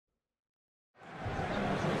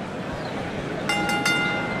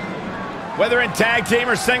Whether in tag team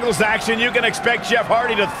or singles action, you can expect Jeff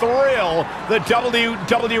Hardy to thrill the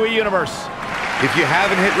WWE Universe. If you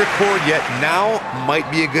haven't hit record yet, now might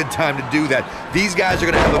be a good time to do that. These guys are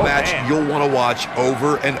going to have a match you'll want to watch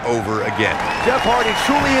over and over again. Jeff Hardy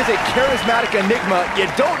truly is a charismatic enigma. You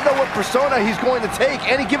don't know what persona he's going to take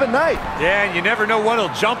any given night. Yeah, and you never know what he'll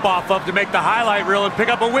jump off of to make the highlight reel and pick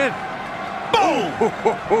up a win. Boom!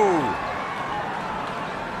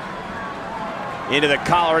 Into the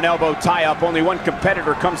collar and elbow tie-up. Only one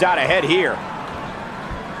competitor comes out ahead here.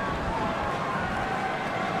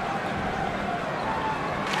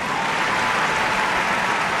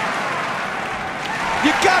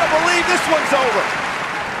 You gotta believe this one's over.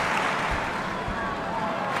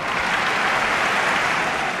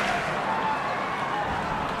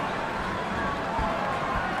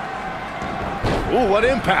 Ooh, what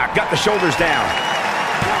impact. Got the shoulders down.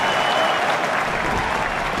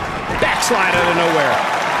 Backslide out of nowhere.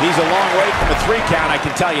 He's a long way from a 3 count, I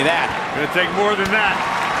can tell you that. Gonna take more than that.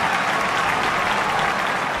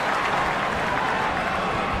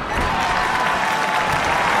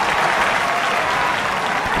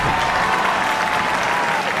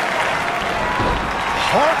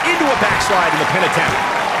 Hard into a backslide in the pin attempt.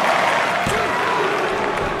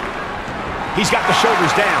 He's got the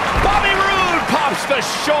shoulders down. Bobby Roode pops the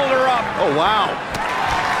shoulder up. Oh, wow.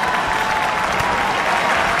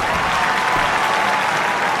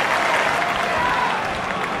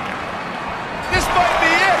 This might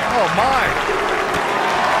be it. Oh, my.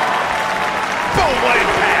 Boom, what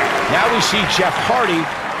impact. Now we see Jeff Hardy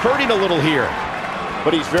hurting a little here.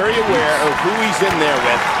 But he's very aware of who he's in there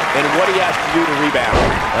with and what he has to do to rebound.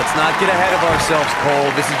 Let's not get ahead of ourselves, Cole.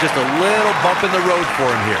 This is just a little bump in the road for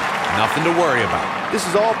him here. Nothing to worry about. This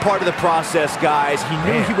is all part of the process, guys. He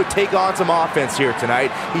knew he would take on some offense here tonight.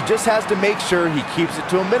 He just has to make sure he keeps it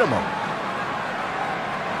to a minimum.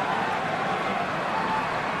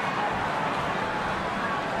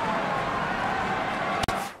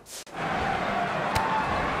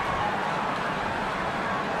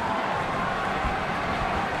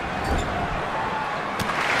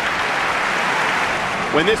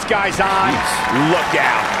 When this guy's on, look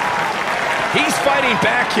out. He's fighting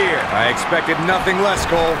back here. I expected nothing less,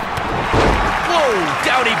 Cole. Whoa,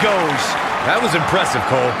 down he goes. That was impressive,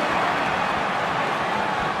 Cole.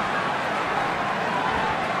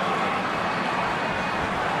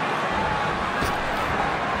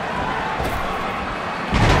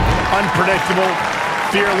 Unpredictable,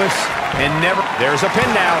 fearless, and never... There's a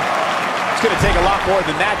pin now. It's going to take a lot more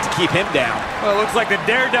than that to keep him down. Well, it looks like the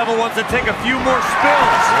Daredevil wants to take a few more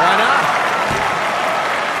spills. Why not?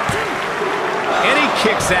 And he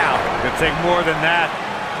kicks out. Could take more than that.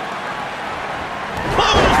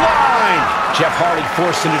 Clothesline! Jeff Hardy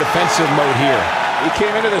forced into defensive mode here. He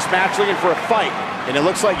came into this match looking for a fight, and it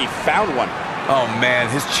looks like he found one. Oh, man,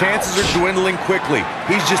 his chances are dwindling quickly.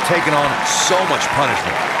 He's just taken on so much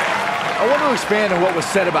punishment. I want to expand on what was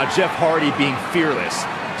said about Jeff Hardy being fearless.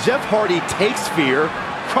 Jeff Hardy takes fear,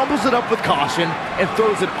 crumbles it up with caution, and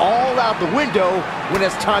throws it all out the window when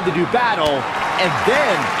it's time to do battle, and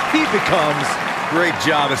then he becomes... Great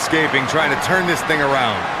job escaping, trying to turn this thing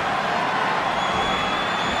around.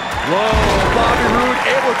 Whoa, Bobby Roode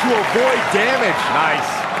able to avoid damage.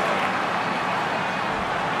 Nice.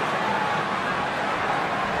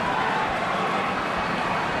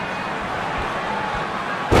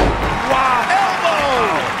 Wow,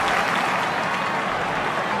 elbow!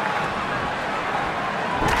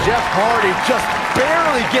 Jeff Hardy just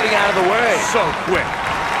barely getting out of the way. So quick.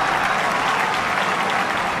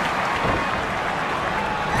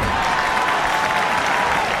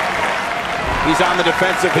 He's on the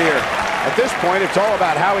defensive here. At this point, it's all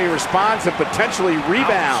about how he responds and potentially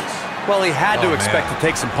rebounds. Well, he had to expect to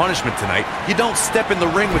take some punishment tonight. You don't step in the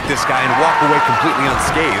ring with this guy and walk away completely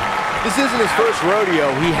unscathed. This isn't his first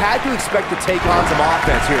rodeo. He had to expect to take on some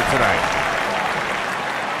offense here tonight.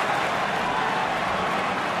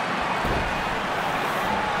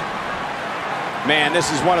 Man, this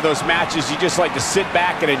is one of those matches you just like to sit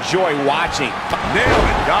back and enjoy watching. Nailed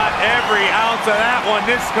it. Got every ounce of that one.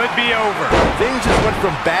 This could be over. Things just went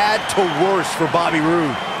from bad to worse for Bobby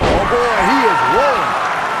Roode. Oh boy, he is rolling.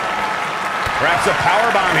 Perhaps a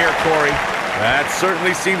powerbomb here, Corey. That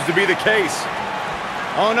certainly seems to be the case.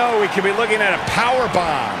 Oh no, we could be looking at a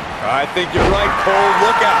powerbomb. I think you're right, Cole.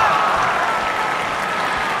 Look out.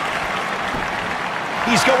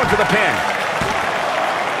 He's going for the pin.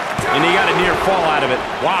 And he got a near fall out of it.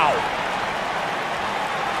 Wow.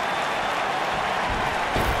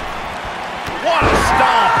 What a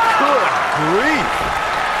stomp. Good grief.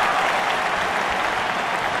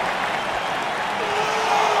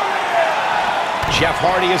 Jeff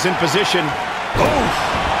Hardy is in position. Oh,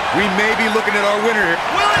 we may be looking at our winner here.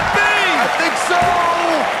 Will it be? I think so.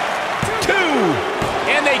 2.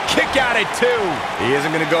 And they kick out at 2. He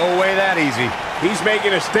isn't going to go away that easy. He's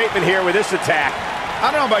making a statement here with this attack.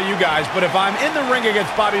 I don't know about you guys, but if I'm in the ring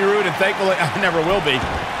against Bobby Roode, and thankfully I never will be,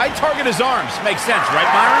 I target his arms. Makes sense, right,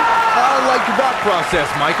 Byron? I like your thought process,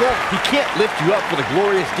 Michael. He can't lift you up with a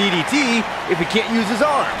glorious DDT if he can't use his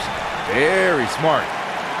arms. Very smart.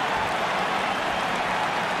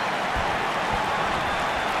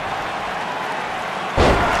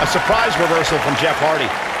 A surprise reversal from Jeff Hardy.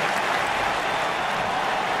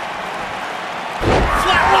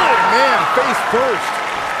 Flatline, man, face first.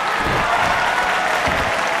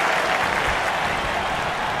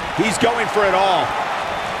 He's going for it all.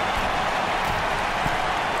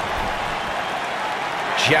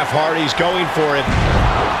 Jeff Hardy's going for it.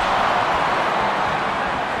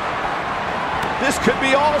 This could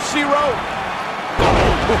be all she wrote.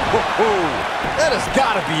 That has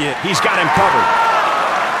got to be it. He's got him covered.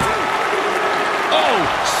 Oh,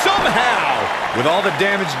 somehow. With all the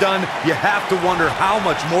damage done, you have to wonder how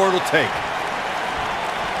much more it'll take.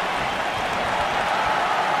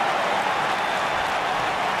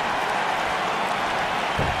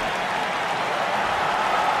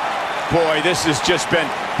 Boy, this has just been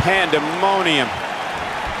pandemonium.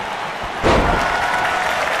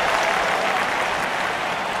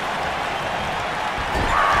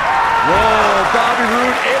 Whoa, Bobby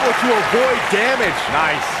Roode able to avoid damage.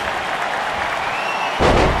 Nice.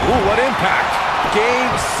 Ooh, what impact.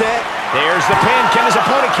 Game, set. There's the pin. Can his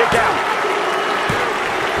opponent kick out?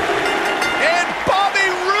 And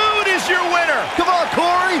Bobby Roode is your winner. Come on,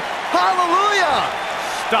 Corey. Hallelujah.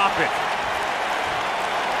 Stop it.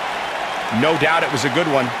 No doubt it was a good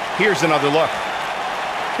one. Here's another look.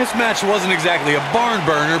 This match wasn't exactly a barn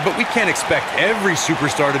burner, but we can't expect every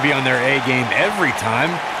superstar to be on their A game every time,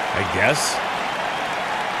 I guess.